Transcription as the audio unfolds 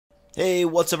Hey,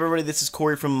 what's up everybody? This is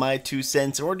Corey from My Two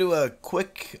Cents, and we're going to do a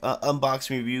quick unboxing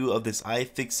review of this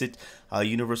iFixit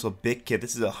Universal Bit Kit.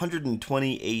 This is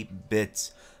 128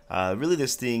 bits. Really,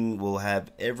 this thing will have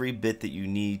every bit that you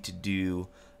need to do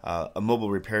a mobile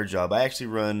repair job. I actually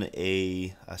run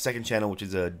a second channel, which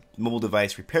is a mobile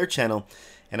device repair channel,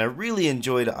 and I really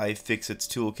enjoyed iFixit's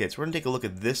toolkits. We're going to take a look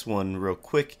at this one real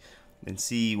quick and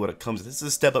see what it comes with. This is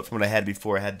a step up from what I had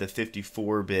before. I had the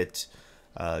 54-bit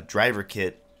driver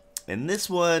kit. And this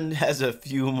one has a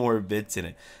few more bits in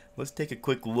it. Let's take a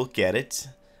quick look at it.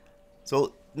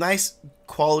 So nice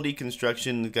quality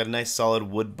construction. It's got a nice solid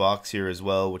wood box here as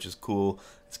well, which is cool.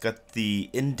 It's got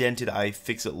the indented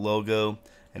iFixit logo,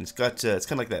 and it's got it's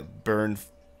kind of like that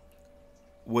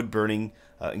wood burning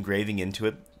engraving into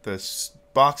it. The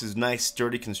box is nice,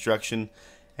 sturdy construction,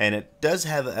 and it does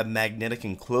have a magnetic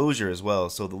enclosure as well,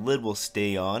 so the lid will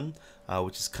stay on,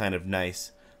 which is kind of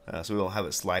nice. So we don't have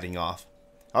it sliding off.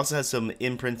 Also has some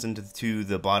imprints into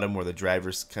the bottom where the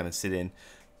drivers kind of sit in,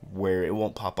 where it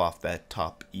won't pop off that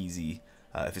top easy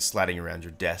if it's sliding around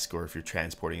your desk or if you're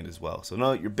transporting it as well. So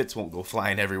no, your bits won't go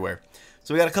flying everywhere.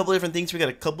 So we got a couple different things. We got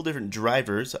a couple different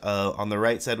drivers. On the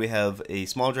right side we have a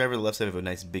small driver. The left side we have a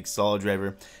nice big solid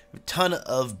driver. A ton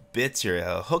of bits here.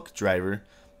 A hook driver.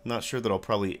 I'm not sure that I'll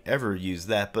probably ever use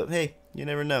that, but hey, you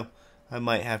never know. I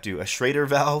might have to. A Schrader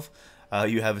valve.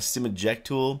 You have a sim eject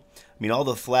tool. I mean, all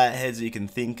the flatheads that you can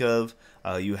think of.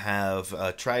 You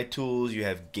have tri-tools, you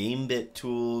have game bit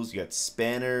tools, you got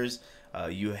spanners,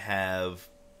 you have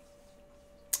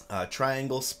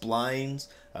triangle splines,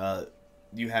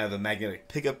 you have a magnetic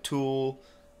pickup tool.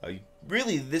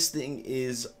 Really, this thing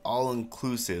is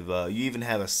all-inclusive. You even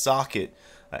have a socket,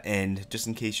 and just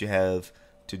in case you have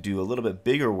to do a little bit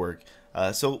bigger work.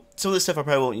 So some of this stuff I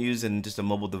probably won't use in just a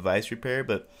mobile device repair,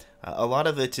 but a lot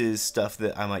of it is stuff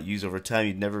that I might use over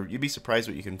time. You'd be surprised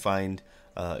what you can find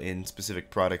in specific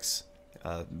products.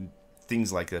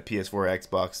 Things like the PS4 or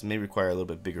Xbox may require a little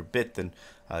bit bigger bit than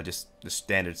just the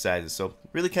standard sizes. So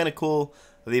really kind of cool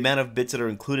the amount of bits that are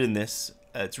included in this.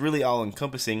 It's really all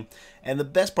encompassing, and the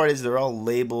best part is they're all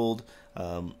labeled.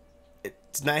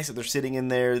 It's nice that they're sitting in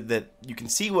there, that you can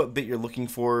see what bit you're looking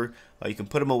for. You can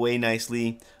put them away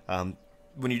nicely.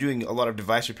 When you're doing a lot of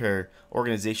device repair,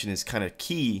 organization is kind of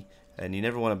key, and you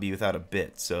never want to be without a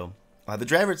bit. So the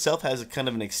driver itself has a kind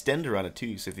of an extender on it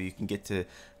too, so if you can get to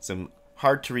some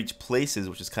hard to reach places,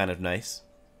 which is kind of nice.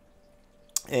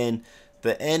 And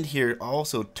the end here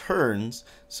also turns,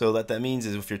 so that means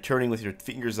is if you're turning with your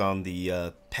fingers on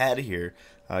the pad here,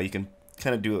 you can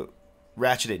kind of do it,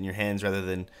 ratchet it in your hands rather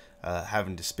than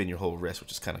having to spin your whole wrist,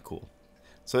 which is kind of cool.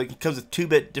 So it comes with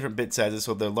different bit sizes.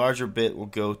 So the larger bit will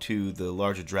go to the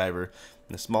larger driver,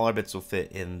 and the smaller bits will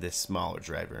fit in this smaller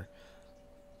driver.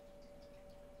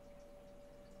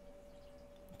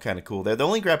 Kind of cool there. The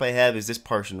only gripe I have is this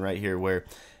portion right here, where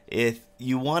if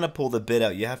you want to pull the bit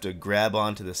out, you have to grab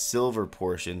onto the silver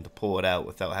portion to pull it out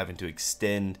without having to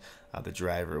extend the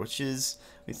driver, which is,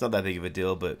 it's not that big of a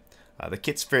deal, but the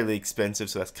kit's fairly expensive,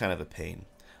 so that's kind of a pain.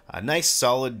 A nice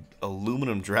solid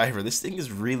aluminum driver. This thing is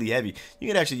really heavy. You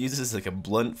can actually use this as like a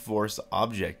blunt force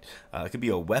object. It could be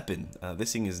a weapon.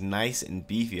 This thing is nice and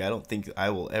beefy. I don't think I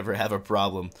will ever have a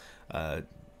problem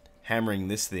hammering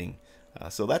this thing.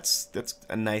 So that's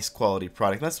a nice quality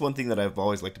product. That's one thing that I've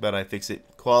always liked about iFixit.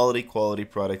 Quality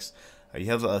products. You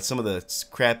have some of the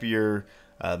crappier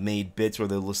made bits where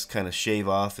they'll just kind of shave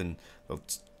off and they'll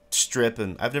strip,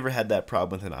 and I've never had that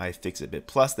problem with an iFixit bit.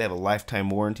 Plus they have a lifetime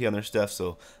warranty on their stuff,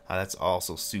 so that's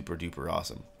also super duper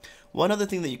awesome. One other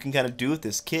thing that you can kind of do with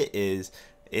this kit is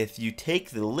if you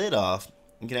take the lid off,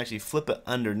 you can actually flip it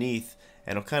underneath,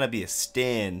 and it'll kind of be a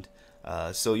stand,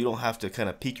 so you don't have to kind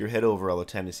of peek your head over all the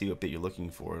time to see what bit you're looking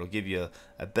for. It'll give you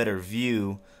a better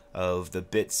view of the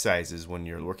bit sizes when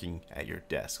you're working at your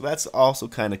desk. So that's also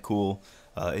kind of cool.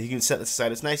 You can set this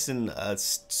aside. It's nice and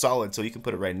solid, so you can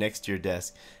put it right next to your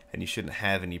desk, and you shouldn't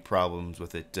have any problems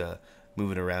with it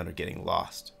moving around or getting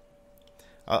lost.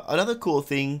 Another cool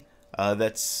thing I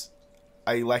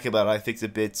like about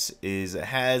iFixit bits is it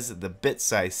has the bit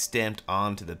size stamped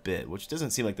onto the bit, which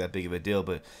doesn't seem like that big of a deal,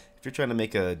 but if you're trying to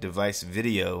make a device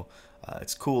video,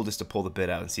 it's cool just to pull the bit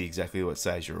out and see exactly what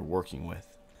size you're working with.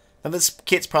 Now this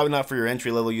kit's probably not for your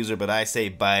entry-level user, but I say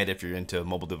buy it if you're into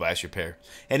mobile device repair.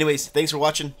 Anyways, thanks for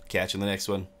watching. Catch you in the next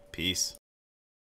one. Peace.